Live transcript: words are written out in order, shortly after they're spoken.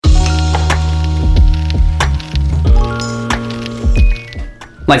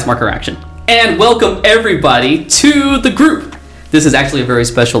Lights, marker, action. And welcome everybody to the group. This is actually a very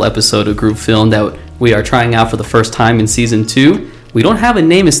special episode of Group Film that we are trying out for the first time in Season 2. We don't have a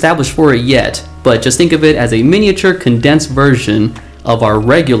name established for it yet, but just think of it as a miniature condensed version of our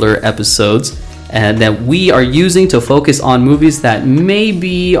regular episodes and that we are using to focus on movies that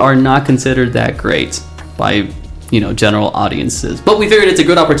maybe are not considered that great by, general audiences. But we figured it's a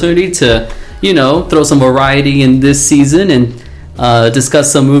good opportunity to, throw some variety in this season and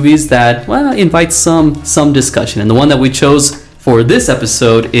discuss some movies that, invite some discussion. And the one that we chose for this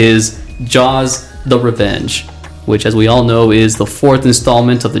episode is Jaws: The Revenge, which, as we all know, is the fourth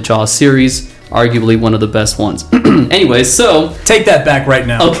installment of the Jaws series, arguably one of the best ones. Anyway, so... Take that back right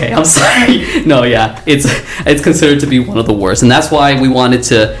now. Okay, I'm sorry. No, yeah, it's considered to be one of the worst. And that's why we wanted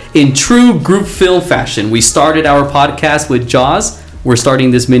to, in true group film fashion, we started our podcast with Jaws. We're starting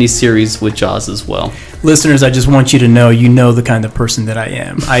this mini-series with Jaws as well. Listeners, I just want you to know, the kind of person that I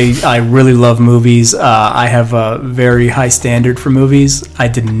am. I really love movies. I have a very high standard for movies. I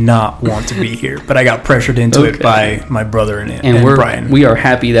did not want to be here, but I got pressured into it by my brother and Brian. We are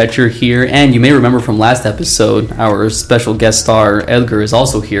happy that you're here. And you may remember from last episode, our special guest star, Edgar, is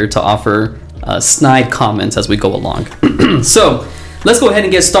also here to offer snide comments as we go along. So... let's go ahead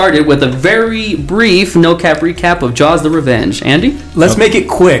and get started with a very brief no-cap recap of Jaws: The Revenge. Andy? Let's make it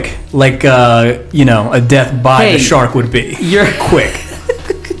quick, like, a death by the shark would be. You're quick.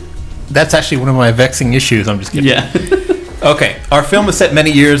 That's actually one of my vexing issues. I'm just kidding. Yeah. Okay, our film is set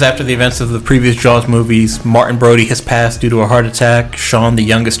many years after the events of the previous Jaws movies. Martin Brody has passed due to a heart attack. Sean, the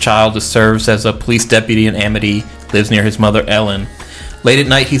youngest child, serves as a police deputy in Amity, lives near his mother, Ellen. Late at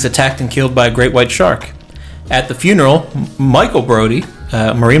night, he's attacked and killed by a great white shark. At the funeral, Michael Brody,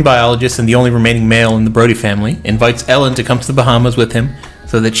 a marine biologist and the only remaining male in the Brody family, invites Ellen to come to the Bahamas with him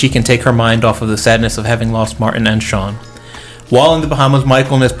so that she can take her mind off of the sadness of having lost Martin and Sean. While in the Bahamas,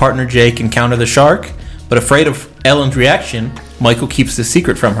 Michael and his partner Jake encounter the shark, but afraid of Ellen's reaction, Michael keeps the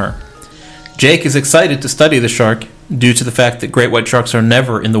secret from her. Jake is excited to study the shark due to the fact that great white sharks are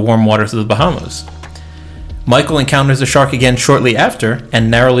never in the warm waters of the Bahamas. Michael encounters the shark again shortly after and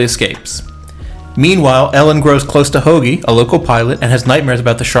narrowly escapes. Meanwhile, Ellen grows close to Hoagie, a local pilot, and has nightmares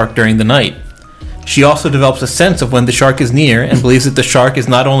about the shark during the night. She also develops a sense of when the shark is near and believes that the shark is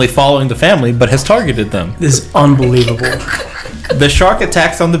not only following the family, but has targeted them. This is unbelievable. The shark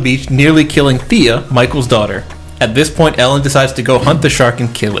attacks on the beach, nearly killing Thea, Michael's daughter. At this point, Ellen decides to go hunt the shark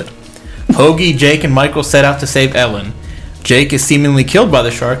and kill it. Hoagie, Jake, and Michael set out to save Ellen. Jake is seemingly killed by the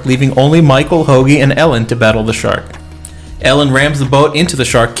shark, leaving only Michael, Hoagie, and Ellen to battle the shark. Ellen rams the boat into the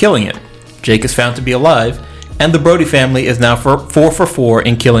shark, killing it. Jake is found to be alive, and the Brody family is now 4 for 4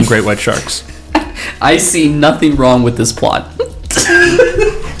 in killing great white sharks. I see nothing wrong with this plot.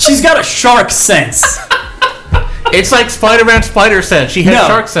 She's got a shark sense. It's like Spider-Man spider sense. She has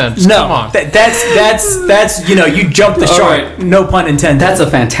shark sense. No, come on. That's you jumped the shark. Right. No pun intended. That's a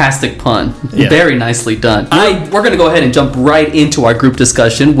fantastic pun. Yeah. Very nicely done. We're going to go ahead and jump right into our group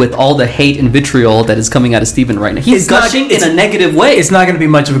discussion with all the hate and vitriol that is coming out of Steven right now. He's gushing in a negative way. It's not going to be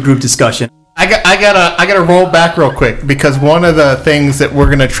much of a group discussion. I gotta roll back real quick because one of the things that we're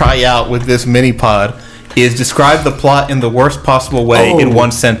gonna try out with this mini pod is describe the plot in the worst possible way in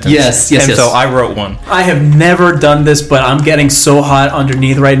one sentence. Yes. So I wrote one. I have never done this, but I'm getting so hot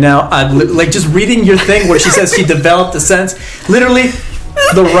underneath right now. Like just reading your thing where she says she developed a sense. Literally,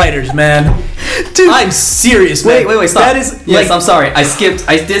 the writers, man. Dude, I'm serious, man. Wait, stop. That is, I'm sorry. I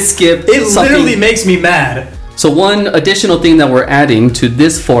did skip. It something. literally makes me mad. So one additional thing that we're adding to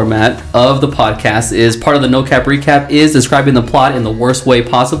this format of the podcast is part of the no cap recap is describing the plot in the worst way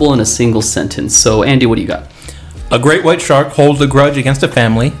possible in a single sentence. So Andy, what do you got? A great white shark holds a grudge against a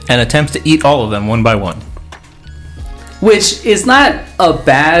family and attempts to eat all of them one by one. Which is not a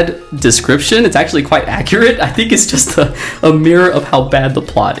bad description. It's actually quite accurate. I think it's just a mirror of how bad the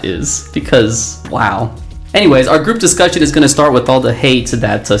plot is. Because, wow. Anyways, our group discussion is going to start with all the hate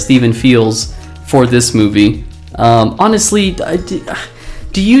that Steven feels for this movie. Honestly,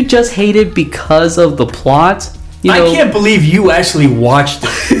 do you just hate it because of the plot? I can't believe you actually watched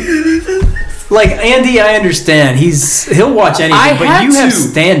it. Like, Andy, I understand. He'll watch anything, but you have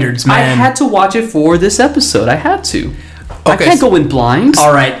standards, man. I had to watch it for this episode. I had to. I Okay, can't go in blind.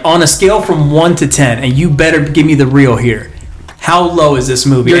 All right, on a scale from 1 to 10, and you better give me the real here. How low is this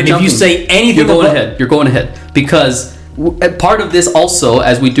movie? If you say anything, you're going ahead because part of this also,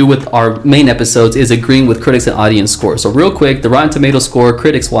 as we do with our main episodes, is agreeing with critics and audience score. So real quick, the Rotten Tomatoes score,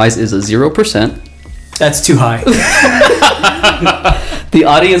 critics-wise, is a 0%. That's too high. The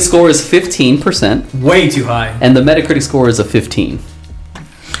audience score is 15%. Way too high. And the Metacritic score is a 15.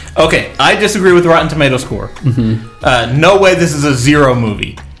 Okay, I disagree with the Rotten Tomato score. Mm-hmm. No way this is a 0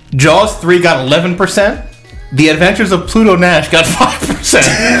 movie. Jaws 3 got 11%. The Adventures of Pluto Nash got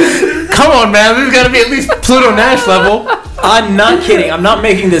 5%. Come on, man. There's got to be at least Pluto Nash level. I'm not kidding. I'm not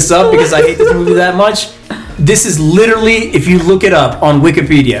making this up because I hate this movie that much. This is literally, if you look it up on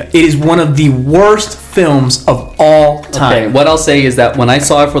Wikipedia, it is one of the worst films of all time. Okay, what I'll say is that when I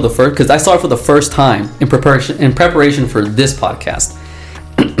saw it for the first time in preparation for this podcast,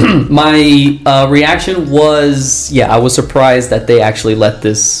 my reaction was, I was surprised that they actually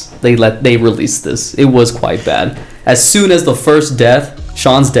they released this. It was quite bad. As soon as the first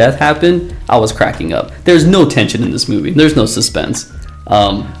Sean's death happened, I was cracking up. There's no tension in this movie. There's no suspense.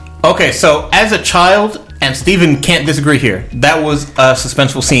 Okay, so as a child, and Steven can't disagree here, that was a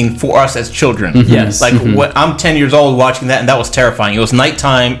suspenseful scene for us as children. Mm-hmm. Yes. Like, I'm 10 years old watching that, and that was terrifying. It was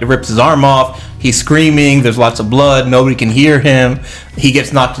nighttime. It rips his arm off. He's screaming. There's lots of blood. Nobody can hear him. He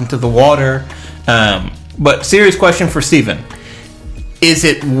gets knocked into the water. But serious question for Steven. Is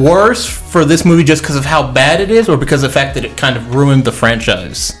it worse for this movie just because of how bad it is, or because of the fact that it kind of ruined the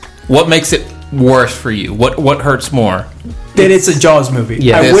franchise? What makes it worse for you? What hurts more? That it's a Jaws movie.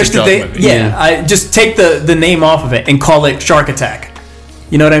 Yeah, I it's wish a that Jaws movie. I just take the name off of it and call it Shark Attack.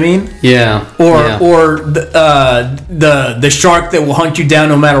 You know what I mean? Yeah. Or the shark that will hunt you down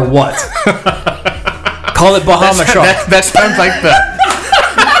no matter what. Call it Bahama Shark. That sounds like the.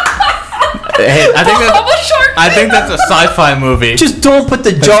 Hey, I think that's a sci-fi movie. Just don't put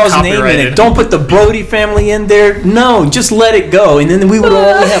the Jaws name in copyrighted. it. Don't put the Brody family in there. No, just let it go. And then we would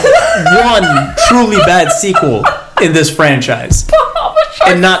only have one truly bad sequel in this franchise.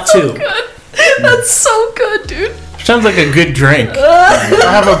 And not two. Good. That's so good, dude. Sounds like a good drink.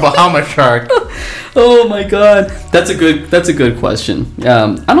 I have a Bahama Shark. Oh my god, that's a good question.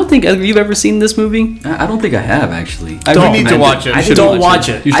 I don't think you've ever seen this movie. I don't think I have, actually. We need to watch it. I don't watch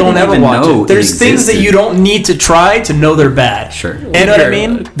it. You don't ever watch it. There's things that you don't need to try to know they're bad. Sure. You know what I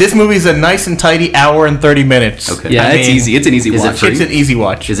mean? This movie's a nice and tidy hour and 30 minutes. Okay. Yeah, I it's mean, easy. It's an easy is it watch. free? It's an easy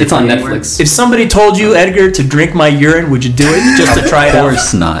watch. Is it It's on free anywhere? Netflix. If somebody told you, Edgar, to drink my urine, would you do it just to try it Of out?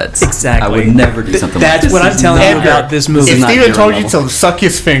 course not. Exactly. I would never do something like That's this. what I'm telling you Edgar, about this movie. If not Steven your told you level. to suck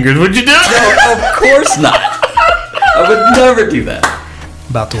his fingers, would you do it? No, of course not. I would never do that.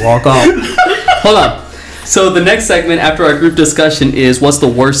 About to walk off. Hold on. So the next segment after our group discussion is what's the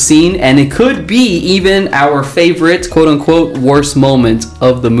worst scene, and it could be even our favorite quote unquote worst moment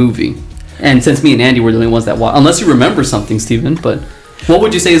of the movie. And since me and Andy were the only ones that watched, unless you remember something, Steven, but what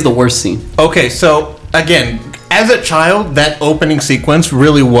would you say is the worst scene? Okay, so again, as a child, that opening sequence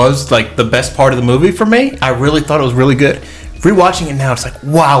really was like the best part of the movie for me. I really thought it was really good. Rewatching it now, it's like,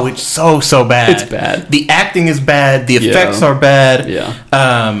 wow, it's so bad. It's bad. The acting is bad. The effects are bad. Yeah.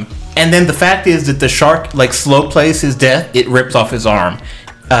 And then the fact is that the shark like slow plays his death. It rips off his arm.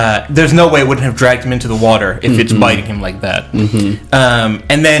 There's no way it wouldn't have dragged him into the water if it's biting him like that.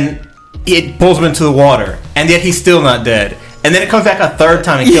 And then it pulls him into the water, and yet he's still not dead. And then it comes back a third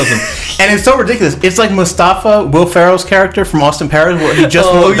time and kills him. And it's so ridiculous. It's like Mustafa, Will Ferrell's character from Austin Powers, where he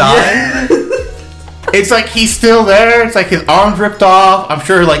just won't die. It's like he's still there. It's like his arm's ripped off. I'm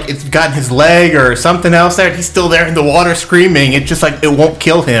sure like it's gotten his leg or something else there. He's still there in the water screaming. It's just like it won't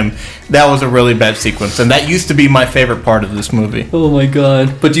kill him. That was a really bad sequence. And that used to be my favorite part of this movie. Oh my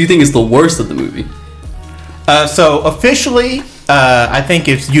god. But do you think it's the worst of the movie? So officially, I think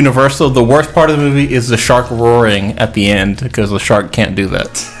it's universal. The worst part of the movie is the shark roaring at the end because the shark can't do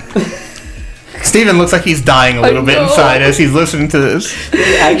that. Steven looks like he's dying a little bit inside as he's listening to this.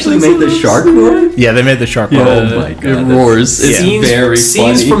 They actually made the shark roar? Yeah, they made the shark roar. Oh my god. It roars. It's very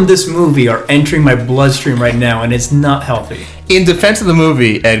Scenes funny. from this movie are entering my bloodstream right now, and it's not healthy. In defense of the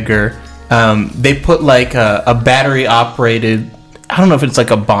movie, Edgar, they put like a battery operated, I don't know if it's like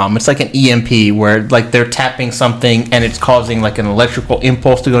a bomb, it's like an EMP where like they're tapping something and it's causing like an electrical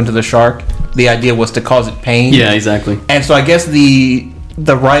impulse to go into the shark. The idea was to cause it pain. Yeah, exactly. And so I guess the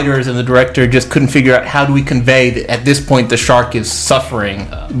writers and the director just couldn't figure out how do we convey that at this point the shark is suffering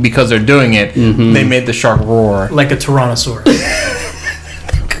because they're doing it. They made the shark roar. Like a Tyrannosaurus.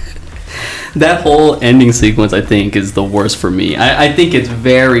 That whole ending sequence, I think, is the worst for me. I think it's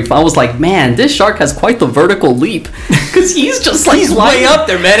very fun. I was like, man, this shark has quite the vertical leap. Because he's just like He's way up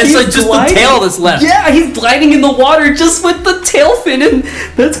there, man. It's He's like just gliding. the tail that's left. Yeah, he's gliding in the water just with the tail fin, and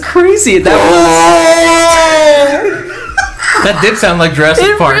that's crazy. That That did sound like Jurassic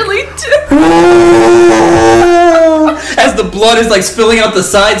it Park. really did. as the blood is like spilling out the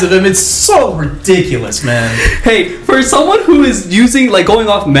sides of him. It's so ridiculous, man. Hey, for someone who is using like going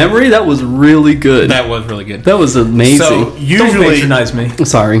off memory, that was really good. That was really good. That was amazing. So Don't usually, patronize me.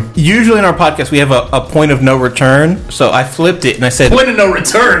 Sorry. usually in our podcast we have a point of no return. So I flipped it and I said, Point of no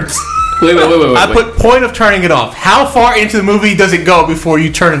return. Wait. I put point of turning it off. How far into the movie does it go before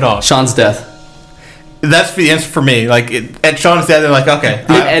you turn it off? Sean's death. That's the answer for me. Like at Sean's death, they're like, okay.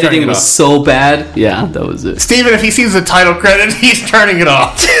 The editing was so bad. Yeah, that was it. Steven, if he sees the title credit, he's turning it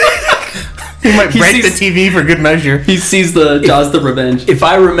off. He might break the TV for good measure. He sees the Jaws the Revenge. If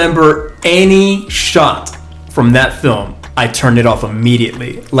I remember any shot from that film, I turned it off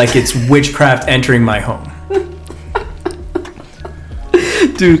immediately, like it's witchcraft entering my home.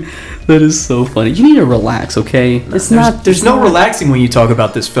 Dude, that is so funny. You need to relax, okay? There's no relaxing when you talk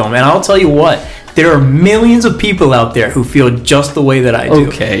about this film, and I'll tell you what. There are millions of people out there who feel just the way that I do.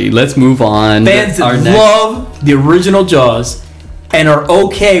 Okay, let's move on. Fans that love the original Jaws and are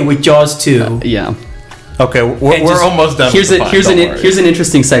okay with Jaws 2. Yeah. Okay, we're almost done. Here's an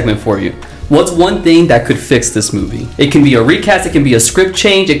interesting segment for you. What's one thing that could fix this movie? It can be a recast, it can be a script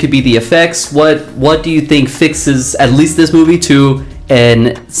change, it could be the effects. What do you think fixes at least this movie to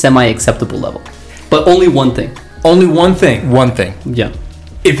an semi-acceptable level? But only one thing. Only one thing. One thing. Yeah.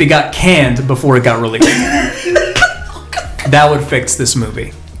 If it got canned before it got released. That would fix this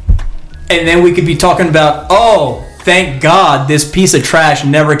movie. And then we could be talking about, oh, thank God this piece of trash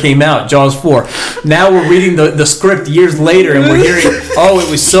never came out, Jaws 4. Now we're reading the script years later and we're hearing, oh, it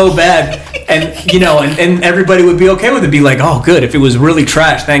was so bad. And, you know, and everybody would be okay with it. Be like, oh, good. If it was really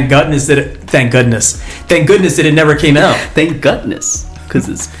trash, thank goodness that it never came out. Thank goodness. Because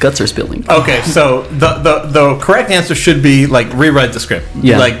his guts are spilling. Okay, so the correct answer should be like rewrite the script.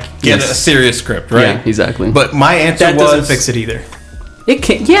 Yeah. Like get a serious script, right? Yeah, exactly. But my answer That doesn't fix it either. It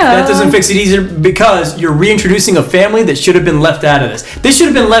can't. Yeah. That doesn't fix it either because you're reintroducing a family that should have been left out of this. This should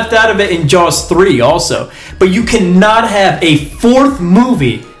have been left out of it in Jaws 3 also. But you cannot have a fourth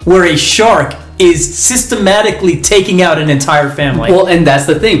movie where a shark is systematically taking out an entire family. Well, and that's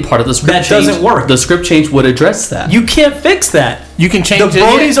the thing. Part of the script that change doesn't work. The script change would address that. You can't fix that. You can change the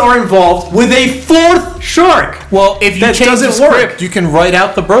Brodies are involved with a fourth shark. Well, if you change the script, you can write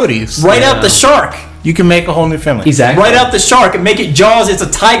out the Brodies. Write out the shark. You can make a whole new family. Exactly. Write out the shark and make it Jaws. It's a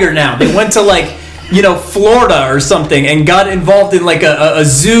tiger now. They went to like, you know, Florida or something and got involved in like a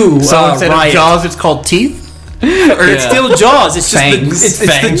zoo. So instead riot. of Jaws, it's called Teeth. Or it's still Jaws. It's Fangs. just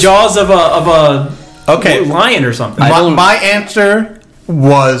it's the jaws of a lion or something. My answer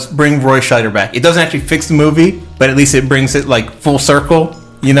was bring Roy Scheider back. It doesn't actually fix the movie, but at least it brings it like full circle.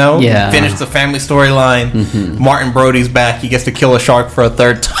 You know, finish the family storyline. Mm-hmm. Martin Brody's back. He gets to kill a shark for a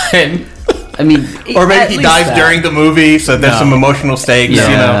third time. I mean, or maybe he dies during the movie, so there's some emotional stakes. Yeah,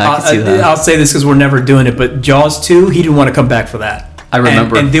 you know, I can see that. I'll say this because we're never doing it, but Jaws 2, he didn't want to come back for that. I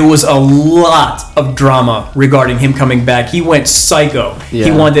remember. And there was a lot of drama regarding him coming back. He went psycho. Yeah.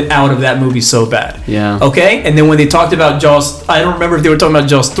 He wanted out of that movie so bad. Yeah. Okay? And then when they talked about Jaws, I don't remember if they were talking about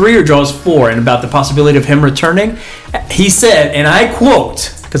Jaws 3 or Jaws 4 and about the possibility of him returning. He said, and I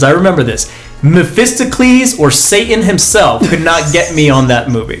quote, because I remember this, Mephistocles or Satan himself could not get me on that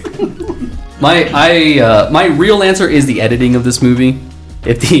movie. My real answer is the editing of this movie.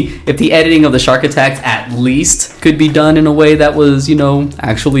 If the editing of the shark attacks at least could be done in a way that was, you know,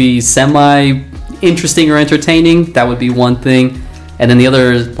 actually semi interesting or entertaining, that would be one thing. And then the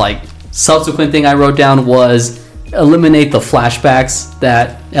other like subsequent thing I wrote down was eliminate the flashbacks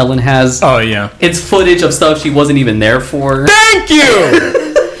that Ellen has. Oh yeah, it's footage of stuff she wasn't even there for. Thank you.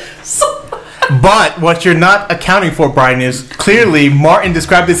 But what you're not accounting for, Brian, is clearly Martin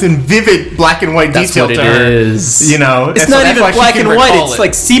described this in vivid black and white detail to her. Is. You know, it's not even black and white. It's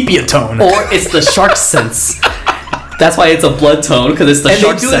like sepia tone, or it's the shark sense. That's why it's a blood tone, because it's the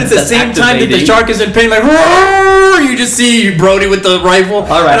shark sense. And they do it at the same time that the shark is in pain, like roar! You just see Brody with the rifle.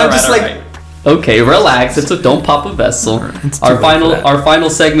 All right, and I'm just like, okay, relax. Don't pop a vessel. Our final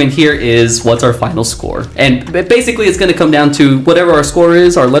segment here is what's our final score, and basically it's going to come down to whatever our score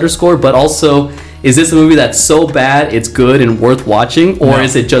is, our letter score, but also is this a movie that's so bad it's good and worth watching, or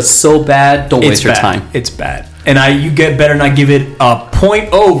is it just so bad don't waste your time? It's bad, and you get better not give it a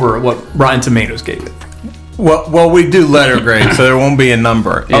point over what Rotten Tomatoes gave it. Well, we do letter grade, so there won't be a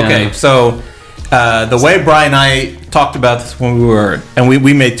number. Yeah. Okay, so the way Brian and I talked about this when we were, and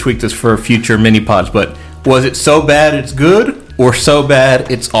we may tweak this for future mini pods, but was it so bad it's good or so bad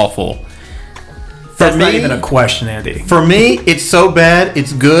it's awful? That's not even a question, Andy. For me, it's so bad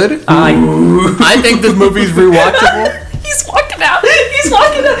it's good. I think this movie's rewatchable. He's walking out.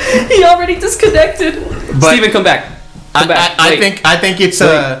 He already disconnected. But Steven, come back. I think it's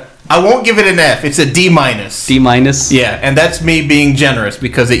I won't give it an F. It's a D minus. D minus. Yeah, and that's me being generous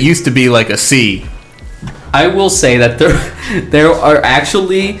because it used to be like a C. I will say that there are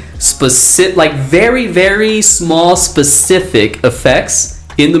actually specific, like very, very small specific effects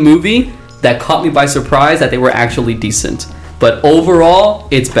in the movie that caught me by surprise that they were actually decent. But overall,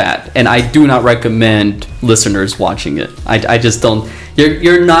 it's bad, and I do not recommend listeners watching it. I just don't.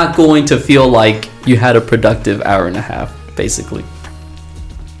 You're not going to feel like you had a productive hour and a half, basically.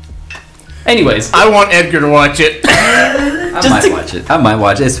 Anyways, I want Edgar to watch it. I might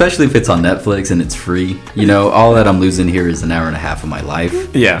watch it, especially if it's on Netflix and it's free. You know, all that I'm losing here is an hour and a half of my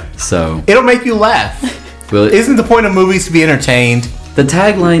life. Yeah. So it'll make you laugh. Well, isn't the point of movies to be entertained? The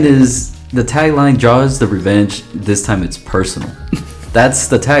tagline Jaws the Revenge. This time it's personal. That's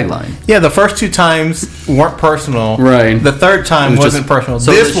the tagline. Yeah, the first 2 times weren't personal. Right. The third time wasn't personal.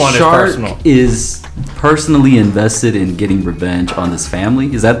 So this the one is shark personal. Is personally invested in getting revenge on this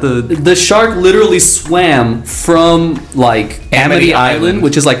family. Is that the shark literally swam from like Amity Island,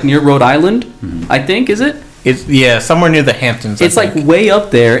 which is like near Rhode Island, I think, is it? It's somewhere near the Hamptons. It's like way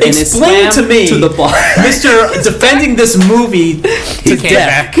up there, and Explain it swam to me, to the Mr. defending this movie to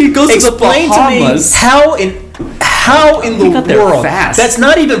death. He goes Explain to the Bahamas. to me how in the got there world fast. that's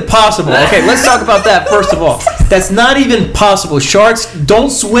not even possible. Okay, let's talk about that first of all. That's not even possible. Sharks don't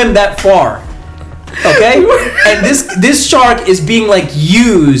swim that far. Okay, and this shark is being like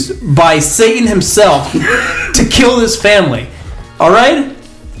used by Satan himself to kill this family. All right,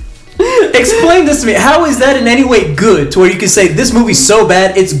 explain this to me. How is that in any way good to where you can say this movie's so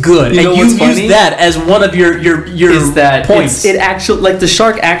bad it's good, You know and you what's use funny? that as one of your Is that points? it actually, like, the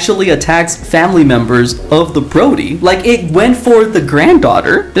shark actually attacks family members of the Brody. Like, it went for the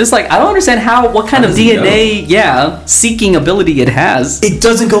granddaughter. It's like, I don't understand what kind of does it DNA seeking ability it has. It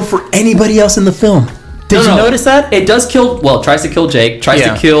doesn't go for anybody else in the film. Did you notice that? It does kill, well, tries to kill Jake, tries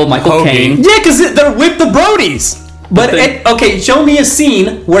to kill Michael Hoagie. Caine. Yeah, because they're with the Brodies. But okay, show me a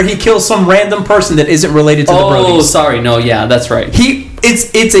scene where he kills some random person that isn't related to the Brodies. Oh, sorry, no, yeah, that's right.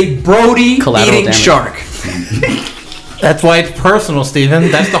 It's a Brody Collateral eating damage. shark. That's why it's personal, Steven.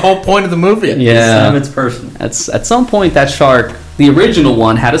 That's the whole point of the movie. Yeah, it's personal. At some point, that shark, the original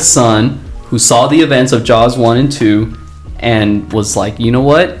one, had a son who saw the events of Jaws 1 and 2 and was like, you know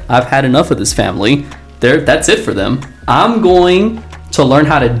what? I've had enough of this family. That's it for them. I'm going to learn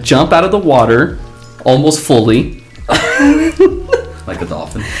how to jump out of the water almost fully Like a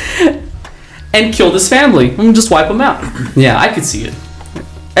dolphin. and kill this family and just wipe them out. Yeah, I could see it.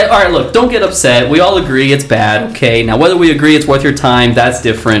 All right, look, don't get upset. We all agree it's bad. Okay, now whether we agree it's worth your time, that's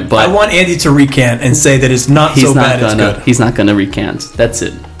different. But I want Andy to recant and say that it's not so bad it's good. He's not gonna recant. That's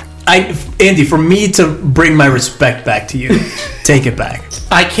it. Andy, for me to bring my respect back to you, take it back.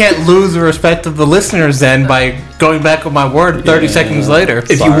 I can't lose the respect of the listeners then by going back on my word 30 seconds later.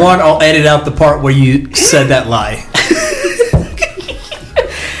 If you want, I'll edit out the part where you said that lie.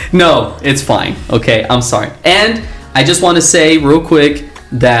 No, it's fine. Okay, I'm sorry. And I just want to say real quick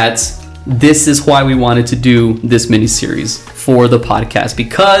that this is why we wanted to do this miniseries for the podcast,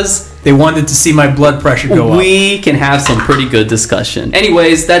 because They wanted to see my blood pressure go up. we can have some pretty good discussion.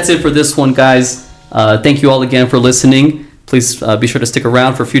 Anyways, that's it for this one, guys. Thank you all again for listening. Please be sure to stick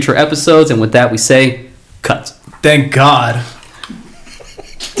around for future episodes. And with that, we say, cut. Thank God.